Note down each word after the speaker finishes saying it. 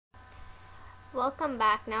Welcome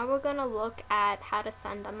back. Now we're going to look at how to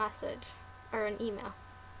send a message or an email.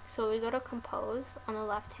 So we go to compose on the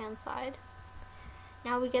left hand side.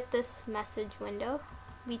 Now we get this message window.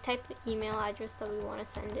 We type the email address that we want to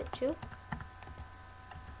send it to.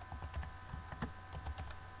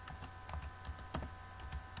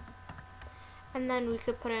 And then we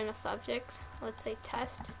could put in a subject, let's say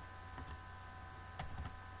test.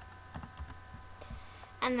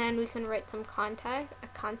 And then we can write some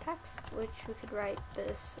context, which we could write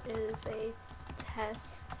this is a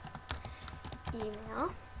test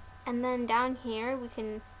email. And then down here we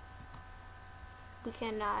can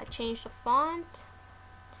change the font.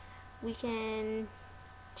 We can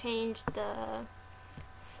change the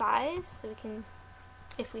size, so we can,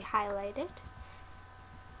 if we highlight it,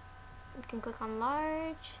 we can click on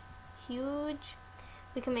large, huge.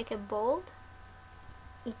 We can make it bold,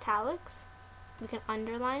 italics. We can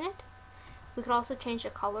underline it. We could also change the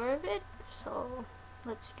color of it, so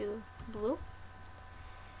let's do blue.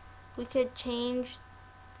 We could change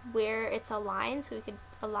where it's aligned, so we could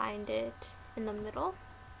align it in the middle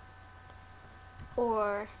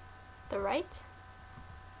or the right.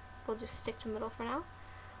 We'll just stick to middle for now.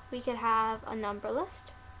 We could have a number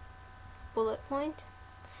list, bullet point.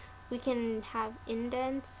 We can have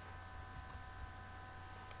indents,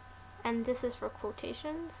 and this is for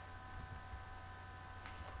quotations.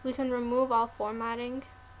 We can remove all formatting,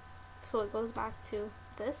 so it goes back to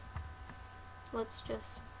this. Let's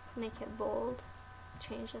just make it bold,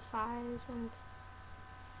 change the size and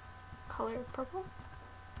color purple.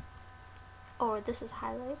 Or this is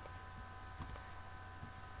highlight.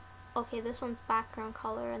 Okay, this one's background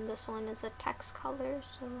color and this one is a text color,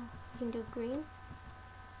 so we can do green.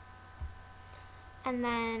 And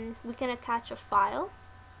then we can attach a file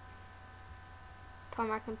from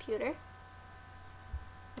our computer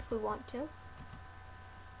if we want to.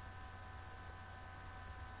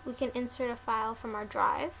 We can insert a file from our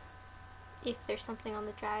drive if there's something on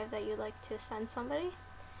the drive that you'd like to send somebody.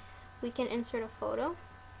 We can insert a photo,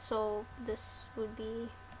 so this would be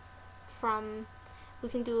from, we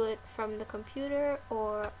can do it from the computer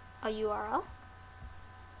or a URL.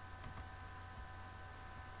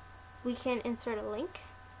 We can insert a link.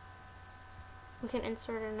 We can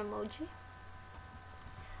insert an emoji.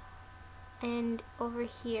 And over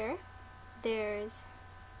here there's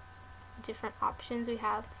different options we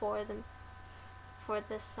have for this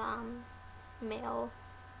email.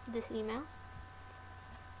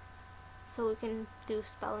 So we can do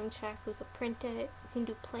spelling check, we could print it, we can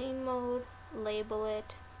do plain mode, label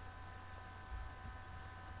it,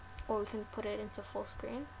 or we can put it into full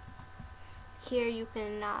screen. Here you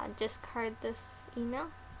can discard this email,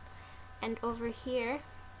 and over here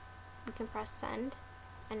we can press send,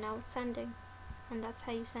 and now it's sending, and that's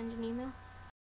how you send an email.